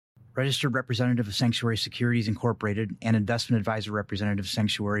registered representative of Sanctuary Securities Incorporated, and investment advisor representative of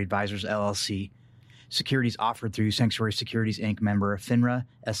Sanctuary Advisors, LLC. Securities offered through Sanctuary Securities, Inc., member of FINRA,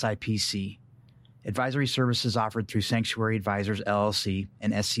 SIPC. Advisory services offered through Sanctuary Advisors, LLC,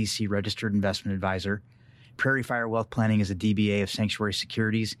 an SEC registered investment advisor. Prairie Fire Wealth Planning is a DBA of Sanctuary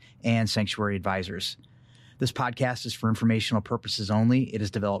Securities and Sanctuary Advisors. This podcast is for informational purposes only. It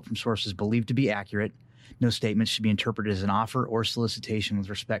is developed from sources believed to be accurate. No statement should be interpreted as an offer or solicitation with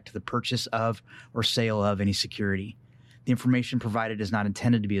respect to the purchase of or sale of any security. The information provided is not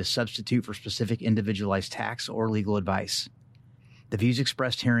intended to be a substitute for specific individualized tax or legal advice. The views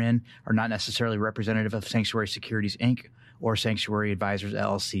expressed herein are not necessarily representative of Sanctuary Securities, Inc. or Sanctuary Advisors,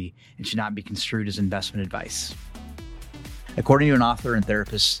 LLC, and should not be construed as investment advice. According to an author and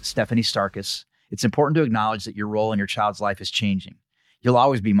therapist, Stephanie Starkus, it's important to acknowledge that your role in your child's life is changing. You'll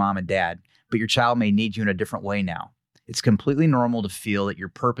always be mom and dad, but your child may need you in a different way now. It's completely normal to feel that your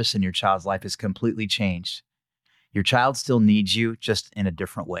purpose in your child's life has completely changed. Your child still needs you, just in a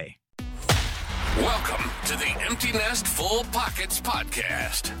different way. Welcome to the Empty Nest Full Pockets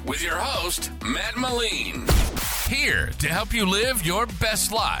podcast with your host, Matt Moline. Here to help you live your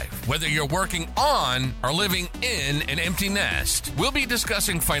best life, whether you're working on or living in an empty nest. We'll be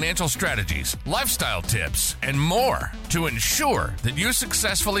discussing financial strategies, lifestyle tips, and more to ensure that you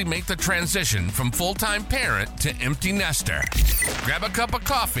successfully make the transition from full-time parent to empty nester. Grab a cup of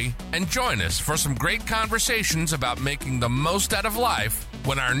coffee and join us for some great conversations about making the most out of life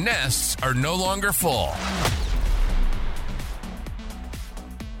when our nests are no longer full.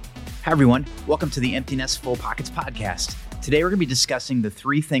 Hi, everyone. Welcome to the Empty Nest Full Pockets podcast. Today, we're going to be discussing the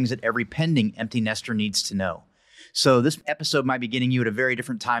 3 things that every pending empty nester needs to know. So this episode might be getting you at a very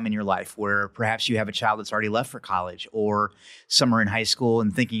different time in your life where perhaps you have a child that's already left for college or somewhere in high school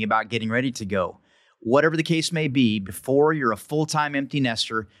and thinking about getting ready to go. Whatever the case may be, before you're a full-time empty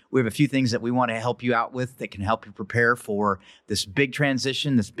nester, we have a few things that we want to help you out with that can help you prepare for this big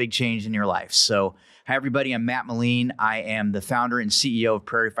transition, this big change in your life. So, hi everybody, I'm Matt Moline. I am the founder and CEO of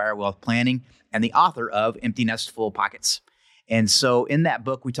Prairie Fire Wealth Planning and the author of Empty Nest Full Pockets. And so in that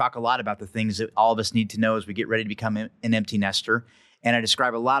book, we talk a lot about the things that all of us need to know as we get ready to become an empty nester. And I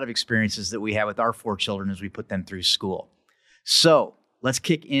describe a lot of experiences that we have with our 4 children as we put them through school. So, let's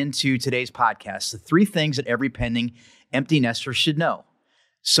kick into today's podcast, the 3 things that every pending empty nester should know.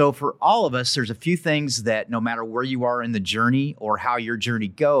 So for all of us, there's a few things that no matter where you are in the journey or how your journey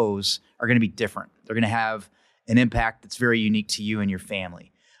goes are going to be different. They're going to have an impact that's very unique to you and your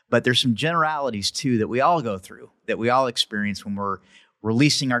family. But there's some generalities too that we all go through, that we all experience when we're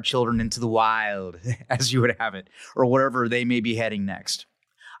releasing our children into the wild, as you would have it, or wherever they may be heading next.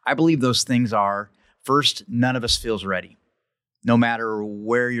 I believe those things are, first, none of us feels ready. No matter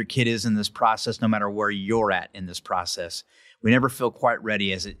where your kid is in this process, no matter where you're at in this process, we never feel quite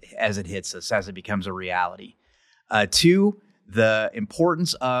ready as it hits us, as it becomes a reality. 2, the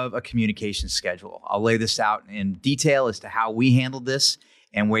importance of a communication schedule. I'll lay this out in detail as to how we handled this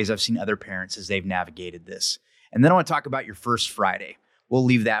and ways I've seen other parents as they've navigated this. And then I want to talk about your first Friday. We'll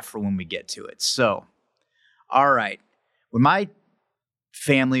leave that for when we get to it. So, all right. When my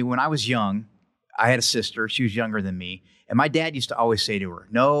family, when I was young, I had a sister. She was younger than me. And my dad used to always say to her,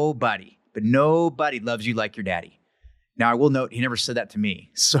 nobody loves you like your daddy. Now, I will note, he never said that to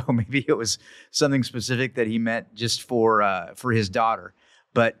me. So maybe it was something specific that he meant just for his daughter.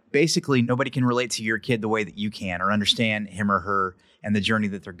 But basically, nobody can relate to your kid the way that you can or understand him or her and the journey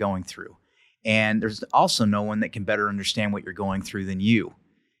that they're going through. And there's also no one that can better understand what you're going through than you.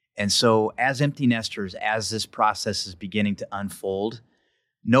 And so as empty nesters, as this process is beginning to unfold,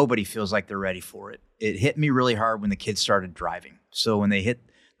 nobody feels like they're ready for it. It hit me really hard when the kids started driving. So when they hit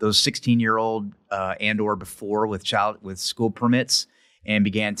those 16-year-old and or before with school permits and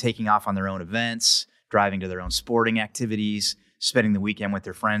began taking off on their own events, driving to their own sporting activities, spending the weekend with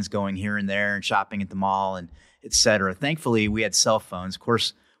their friends, going here and there and shopping at the mall and et cetera. Thankfully, we had cell phones. Of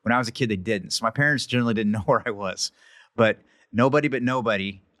course, when I was a kid, they didn't. So my parents generally didn't know where I was. But nobody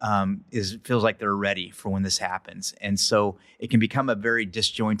feels like they're ready for when this happens. And so it can become a very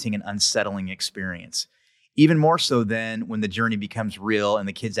disjointing and unsettling experience. Even more so than when the journey becomes real and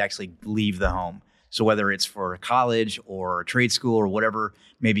the kids actually leave the home. So whether it's for college or trade school or whatever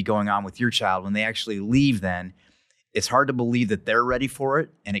may be going on with your child, when they actually leave then, it's hard to believe that they're ready for it.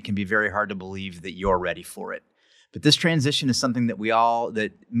 And it can be very hard to believe that you're ready for it. But this transition is something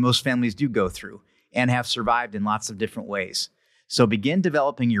that most families do go through and have survived in lots of different ways. So begin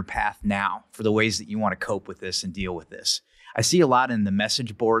developing your path now for the ways that you want to cope with this and deal with this. I see a lot in the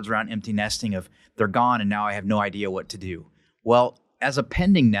message boards around empty nesting of they're gone and now I have no idea what to do. Well, as a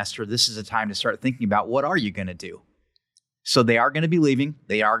pending nester, this is a time to start thinking about what are you going to do? So they are going to be leaving.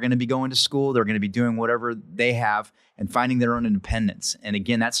 They are going to be going to school. They're going to be doing whatever they have and finding their own independence. And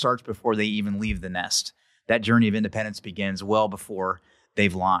again, that starts before they even leave the nest. That journey of independence begins well before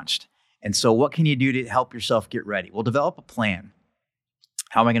they've launched. And so what can you do to help yourself get ready? Well, develop a plan.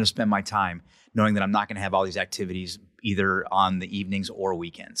 How am I going to spend my time knowing that I'm not going to have all these activities either on the evenings or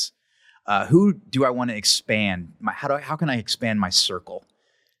weekends? Who do I want to expand? How can I expand my circle?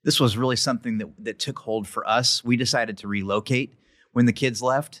 This was really something that took hold for us. We decided to relocate when the kids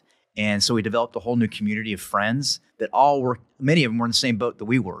left. And so we developed a whole new community of friends that many of them were in the same boat that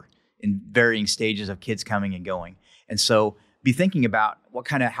we were in varying stages of kids coming and going. And so be thinking about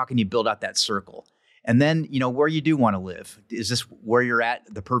how can you build out that circle? And then, where you do want to live. Is this where you're at,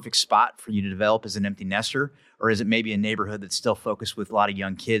 the perfect spot for you to develop as an empty nester? Or is it maybe a neighborhood that's still focused with a lot of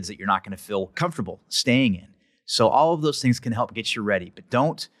young kids that you're not going to feel comfortable staying in? So all of those things can help get you ready, but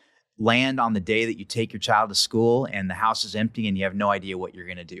don't land on the day that you take your child to school and the house is empty and you have no idea what you're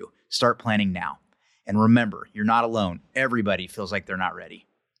going to do. Start planning now. And remember, you're not alone. Everybody feels like they're not ready.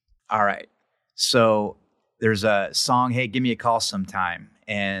 All right. So there's a song, "Hey, give me a call sometime."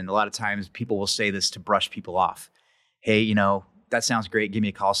 And a lot of times people will say this to brush people off. Hey, that sounds great. Give me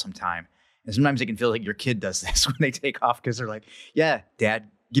a call sometime. And sometimes it can feel like your kid does this when they take off because they're like, yeah, Dad,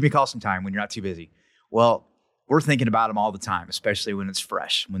 give me a call sometime when you're not too busy. Well, we're thinking about them all the time, especially when it's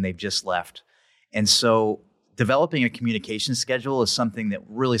fresh, when they've just left. And so developing a communication schedule is something that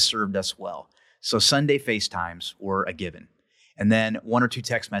really served us well. So Sunday FaceTimes were a given. And then 1 or 2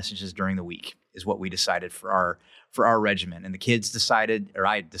 text messages during the week is what we decided for our regimen. And the kids decided, or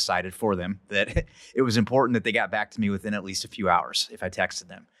I decided for them, that it was important that they got back to me within at least a few hours if I texted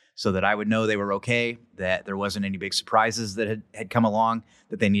them, so that I would know they were okay, that there wasn't any big surprises that had come along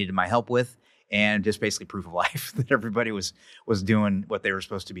that they needed my help with, and just basically proof of life that everybody was doing what they were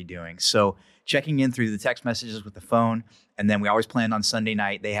supposed to be doing. So checking in through the text messages with the phone, and then we always planned on Sunday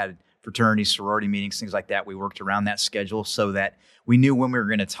night. They had fraternity, sorority meetings, things like that. We worked around that schedule so that we knew when we were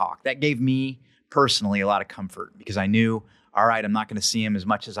going to talk. That gave me personally a lot of comfort because I knew, all right, I'm not going to see them as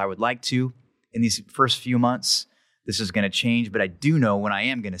much as I would like to in these first few months. This is going to change, but I do know when I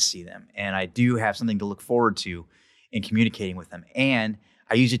am going to see them, and I do have something to look forward to in communicating with them. And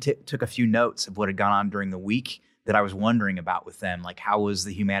I usually took a few notes of what had gone on during the week that I was wondering about with them, like how was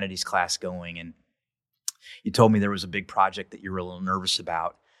the humanities class going? And you told me there was a big project that you were a little nervous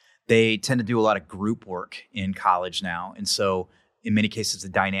about. They tend to do a lot of group work in college now. And so in many cases, the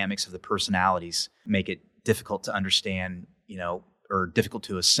dynamics of the personalities make it difficult to understand, or difficult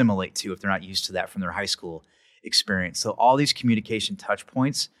to assimilate to if they're not used to that from their high school experience. So all these communication touch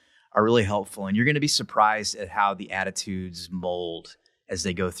points are really helpful. And you're going to be surprised at how the attitudes mold as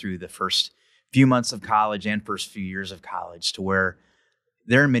they go through the first few months of college and first few years of college, to where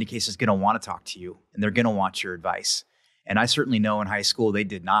they're in many cases going to want to talk to you and they're going to want your advice. And I certainly know in high school, they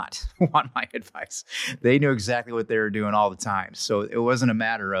did not want my advice. They knew exactly what they were doing all the time. So it wasn't a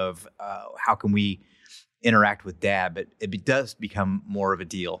matter of how can we interact with Dad, but it does become more of a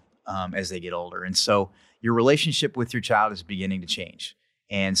deal as they get older. And so your relationship with your child is beginning to change.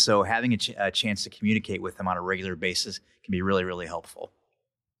 And so having a chance to communicate with them on a regular basis can be really, really helpful.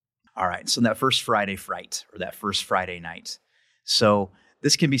 All right, so that first Friday fright, or that first Friday night. So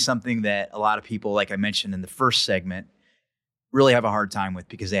this can be something that a lot of people, like I mentioned in the first segment, really have a hard time with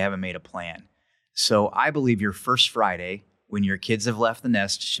because they haven't made a plan. So I believe your first Friday, when your kids have left the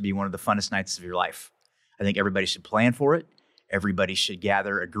nest, should be one of the funnest nights of your life. I think everybody should plan for it. Everybody should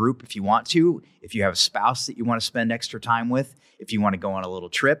gather a group if you want to. If you have a spouse that you want to spend extra time with, if you want to go on a little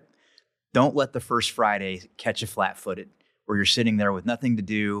trip, don't let the first Friday catch you flat-footed, where you're sitting there with nothing to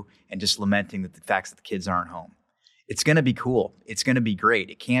do and just lamenting that the fact that the kids aren't home. It's going to be cool. It's going to be great.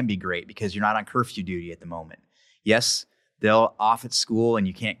 It can be great because you're not on curfew duty at the moment. Yes, they're off at school and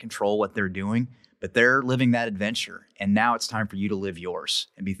you can't control what they're doing, but they're living that adventure. And now it's time for you to live yours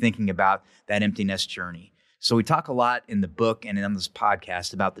and be thinking about that empty nest journey. So we talk a lot in the book and in this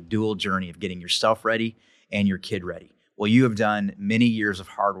podcast about the dual journey of getting yourself ready and your kid ready. Well, you have done many years of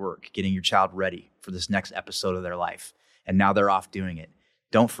hard work getting your child ready for this next episode of their life. And now they're off doing it.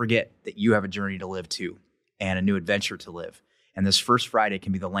 Don't forget that you have a journey to live too, and a new adventure to live. And this first Friday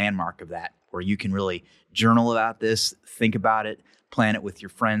can be the landmark of that, where you can really journal about this, think about it, plan it with your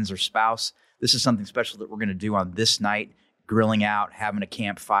friends or spouse. This is something special that we're going to do on this night, grilling out, having a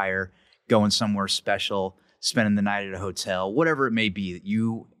campfire, going somewhere special, spending the night at a hotel, whatever it may be that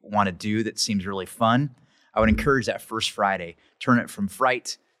you want to do that seems really fun. I would encourage that first Friday. Turn it from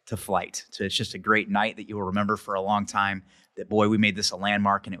fright to flight. So it's just a great night that you will remember for a long time, that, boy, we made this a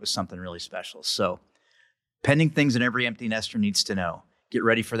landmark and it was something really special. So pending things that every empty nester needs to know. Get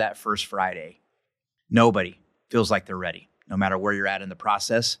ready for that first Friday. Nobody feels like they're ready. no matter where you're at in the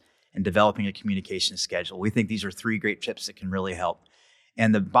process, and developing a communication schedule. We think these are 3 great tips that can really help.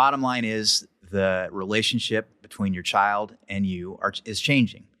 And the bottom line is the relationship between your child and you is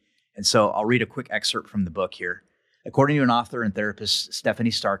changing. And so I'll read a quick excerpt from the book here. According to an author and therapist, Stephanie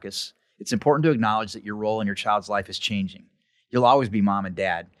Starkus, it's important to acknowledge that your role in your child's life is changing. You'll always be mom and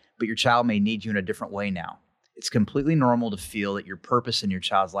dad, but your child may need you in a different way now. It's completely normal to feel that your purpose in your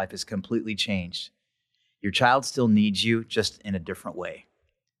child's life is completely changed. Your child still needs you, just in a different way.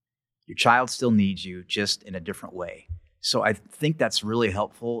 Your child still needs you, just in a different way. So I think that's really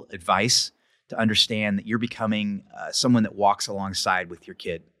helpful advice to understand that you're becoming someone that walks alongside with your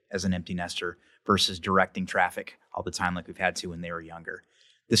kid as an empty nester versus directing traffic all the time like we've had to when they were younger.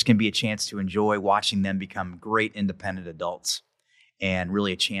 This can be a chance to enjoy watching them become great independent adults and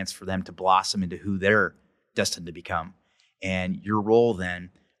really a chance for them to blossom into who they're destined to become. And your role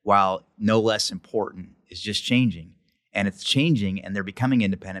then, while no less important, is just changing. And it's changing and they're becoming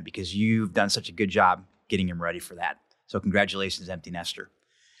independent because you've done such a good job getting them ready for that. So congratulations, Empty Nester.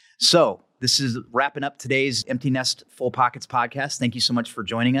 So this is wrapping up today's Empty Nest Full Pockets podcast. Thank you so much for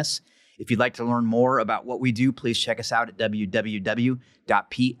joining us. If you'd like to learn more about what we do, please check us out at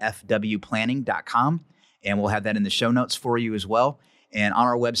www.pfwplanning.com. And we'll have that in the show notes for you as well. And on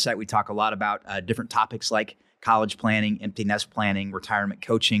our website, we talk a lot about different topics like college planning, empty nest planning, retirement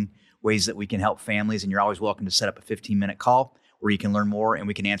coaching, ways that we can help families. And you're always welcome to set up a 15-minute call where you can learn more and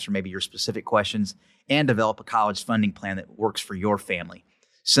we can answer maybe your specific questions and develop a college funding plan that works for your family.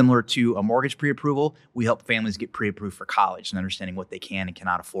 Similar to a mortgage pre-approval, we help families get pre-approved for college and understanding what they can and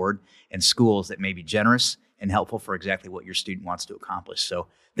cannot afford, and schools that may be generous and helpful for exactly what your student wants to accomplish. So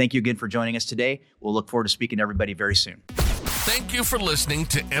thank you again for joining us today. We'll look forward to speaking to everybody very soon. Thank you for listening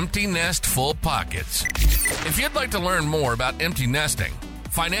to Empty Nest Full Pockets. If you'd like to learn more about empty nesting,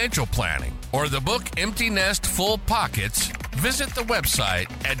 financial planning, or the book Empty Nest Full Pockets, visit the website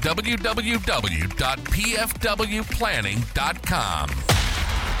at www.pfwplanning.com.